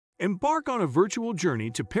Embark on a virtual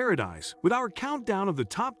journey to paradise with our countdown of the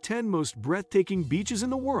top 10 most breathtaking beaches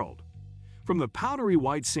in the world. From the powdery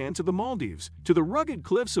white sands of the Maldives to the rugged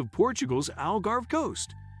cliffs of Portugal's Algarve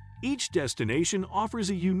coast, each destination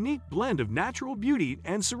offers a unique blend of natural beauty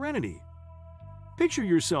and serenity. Picture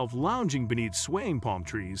yourself lounging beneath swaying palm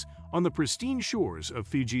trees on the pristine shores of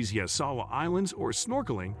Fiji's Yasawa Islands or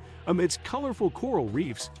snorkeling amidst colorful coral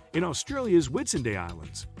reefs in Australia's Whitsunday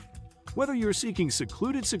Islands. Whether you're seeking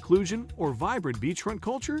secluded seclusion or vibrant beachfront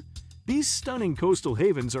culture, these stunning coastal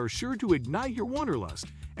havens are sure to ignite your wanderlust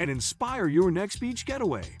and inspire your next beach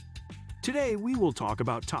getaway. Today, we will talk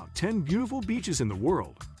about top 10 beautiful beaches in the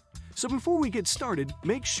world. So before we get started,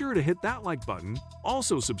 make sure to hit that like button,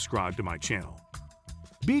 also subscribe to my channel.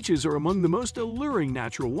 Beaches are among the most alluring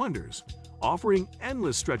natural wonders, offering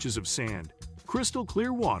endless stretches of sand, crystal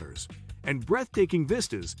clear waters, and breathtaking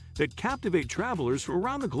vistas that captivate travelers from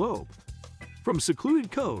around the globe. From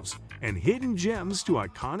secluded coves and hidden gems to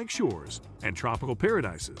iconic shores and tropical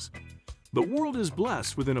paradises, the world is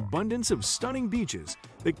blessed with an abundance of stunning beaches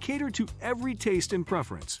that cater to every taste and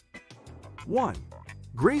preference. 1.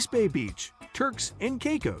 Grace Bay Beach, Turks and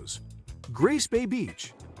Caicos. Grace Bay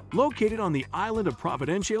Beach, located on the island of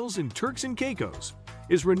Providenciales in Turks and Caicos,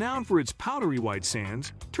 is renowned for its powdery white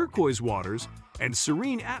sands, turquoise waters, and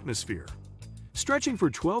serene atmosphere. Stretching for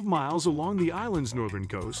 12 miles along the island's northern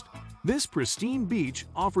coast, this pristine beach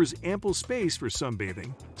offers ample space for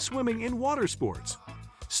sunbathing, swimming, and water sports.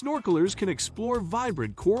 Snorkelers can explore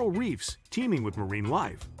vibrant coral reefs teeming with marine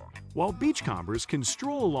life, while beachcombers can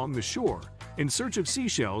stroll along the shore in search of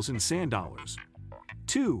seashells and sand dollars.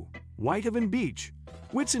 2. Whitehaven Beach,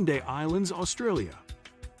 Whitsunday Islands, Australia.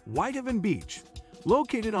 Whitehaven Beach,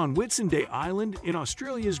 located on Whitsunday Island in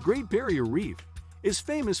Australia's Great Barrier Reef, is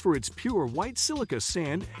famous for its pure white silica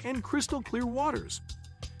sand and crystal clear waters.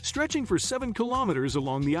 Stretching for 7 kilometers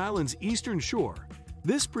along the island's eastern shore,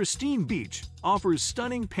 this pristine beach offers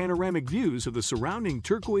stunning panoramic views of the surrounding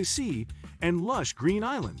turquoise sea and lush green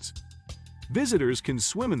islands. Visitors can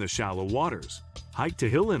swim in the shallow waters, hike to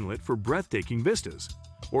Hill Inlet for breathtaking vistas,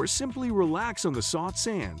 or simply relax on the soft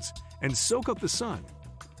sands and soak up the sun.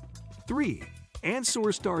 3.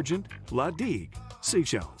 Ensource d'Argent, La Digue,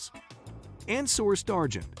 Seychelles. Ensource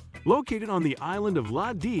d'Argent, located on the island of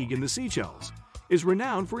La Digue in the Seychelles, is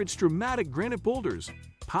renowned for its dramatic granite boulders,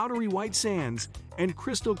 powdery white sands, and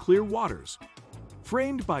crystal clear waters.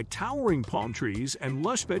 Framed by towering palm trees and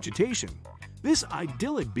lush vegetation, this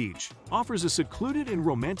idyllic beach offers a secluded and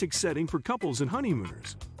romantic setting for couples and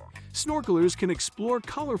honeymooners. Snorkelers can explore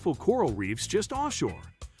colorful coral reefs just offshore,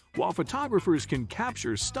 while photographers can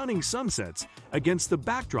capture stunning sunsets against the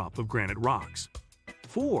backdrop of granite rocks.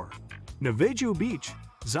 4. Navajo Beach,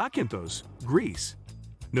 Zakynthos, Greece.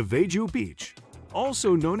 Navajo Beach,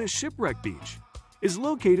 also known as Shipwreck Beach, is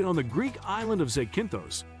located on the Greek island of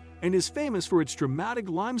Zakynthos and is famous for its dramatic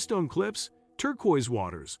limestone cliffs, turquoise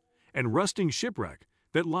waters, and rusting shipwreck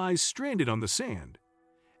that lies stranded on the sand.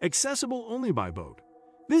 Accessible only by boat,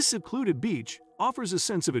 this secluded beach offers a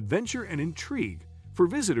sense of adventure and intrigue for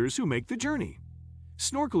visitors who make the journey.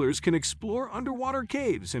 Snorkelers can explore underwater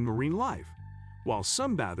caves and marine life, while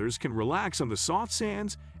sunbathers can relax on the soft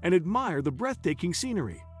sands and admire the breathtaking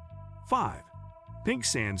scenery. 5. Pink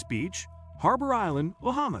Sands Beach, Harbor Island,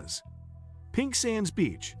 Bahamas. Pink Sands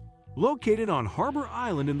Beach, located on Harbor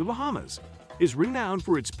Island in the Bahamas, is renowned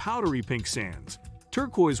for its powdery pink sands,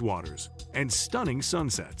 turquoise waters, and stunning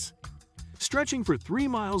sunsets. Stretching for 3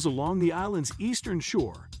 miles along the island's eastern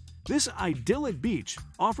shore, this idyllic beach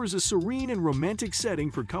offers a serene and romantic setting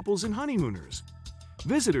for couples and honeymooners.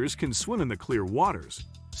 Visitors can swim in the clear waters,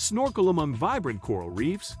 snorkel among vibrant coral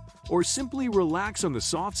reefs, or simply relax on the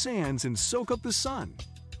soft sands and soak up the sun.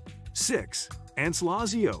 6.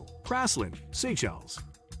 Ancelazio, Praslin, Seychelles.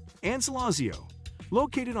 Ancelazio,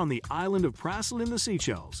 located on the island of Praslin in the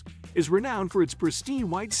Seychelles, is renowned for its pristine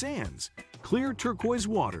white sands, clear turquoise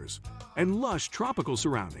waters, and lush tropical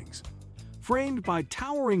surroundings. Framed by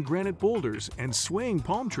towering granite boulders and swaying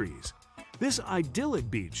palm trees, this idyllic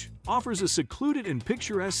beach offers a secluded and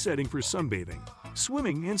picturesque setting for sunbathing,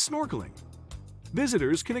 swimming, and snorkeling.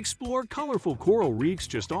 Visitors can explore colorful coral reefs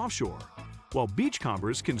just offshore, while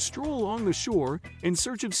beachcombers can stroll along the shore in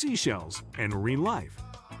search of seashells and marine life.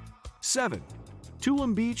 7.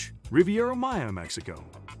 Tulum Beach, Riviera Maya, Mexico.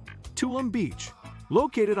 Tulum Beach,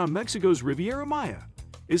 located on Mexico's Riviera Maya,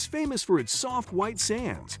 is famous for its soft white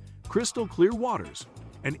sands, crystal clear waters,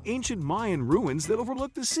 and ancient Mayan ruins that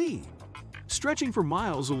overlook the sea. Stretching for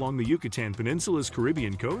miles along the Yucatan Peninsula's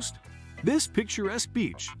Caribbean coast, this picturesque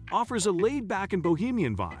beach offers a laid-back and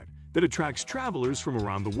bohemian vibe that attracts travelers from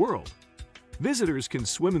around the world. Visitors can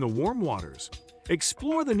swim in the warm waters,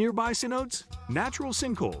 Explore the nearby cenotes, natural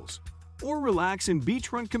sinkholes, or relax in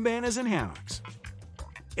beachfront cabanas and hammocks.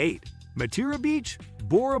 8. Matira Beach,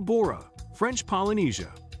 Bora Bora, French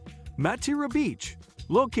Polynesia. Matira Beach,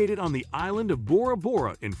 located on the island of Bora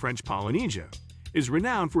Bora in French Polynesia, is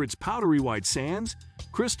renowned for its powdery white sands,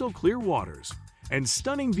 crystal clear waters, and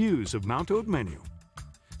stunning views of Mount Haut-Menu.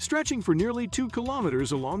 Stretching for nearly 2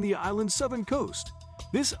 kilometers along the island's southern coast,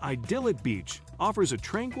 this idyllic beach offers a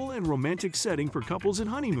tranquil and romantic setting for couples and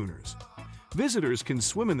honeymooners. Visitors can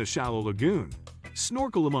swim in the shallow lagoon,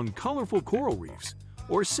 snorkel among colorful coral reefs,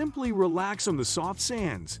 or simply relax on the soft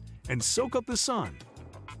sands and soak up the sun.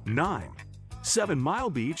 9. 7 Mile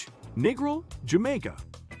Beach, Negril, Jamaica.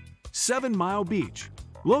 7 Mile Beach,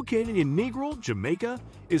 located in Negril, Jamaica,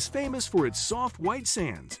 is famous for its soft white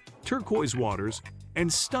sands, turquoise waters,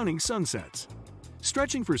 and stunning sunsets.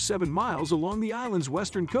 Stretching for 7 miles along the island's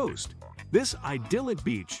western coast, this idyllic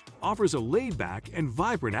beach offers a laid-back and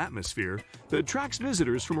vibrant atmosphere that attracts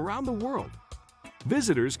visitors from around the world.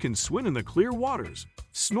 Visitors can swim in the clear waters,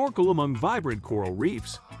 snorkel among vibrant coral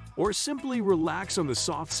reefs, or simply relax on the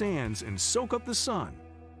soft sands and soak up the sun.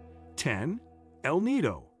 10. El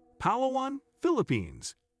Nido, Palawan,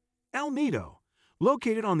 Philippines. El Nido,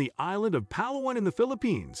 located on the island of Palawan in the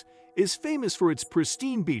Philippines, is famous for its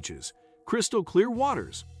pristine beaches, crystal clear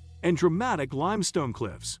waters, and dramatic limestone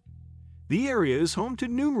cliffs. The area is home to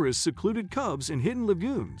numerous secluded coves and hidden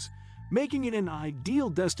lagoons, making it an ideal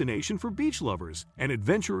destination for beach lovers and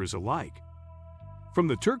adventurers alike. From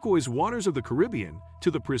the turquoise waters of the Caribbean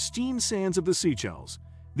to the pristine sands of the Seychelles,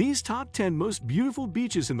 these top 10 most beautiful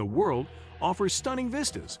beaches in the world offer stunning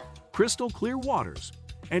vistas, crystal clear waters,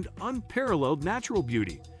 and unparalleled natural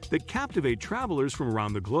beauty that captivate travelers from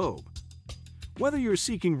around the globe. Whether you're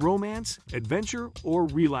seeking romance, adventure, or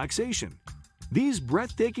relaxation, these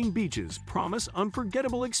breathtaking beaches promise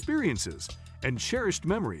unforgettable experiences and cherished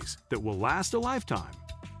memories that will last a lifetime.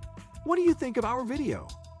 What do you think of our video?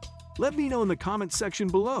 Let me know in the comment section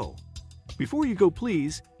below. Before you go,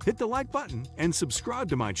 please hit the like button and subscribe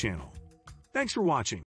to my channel. Thanks for watching.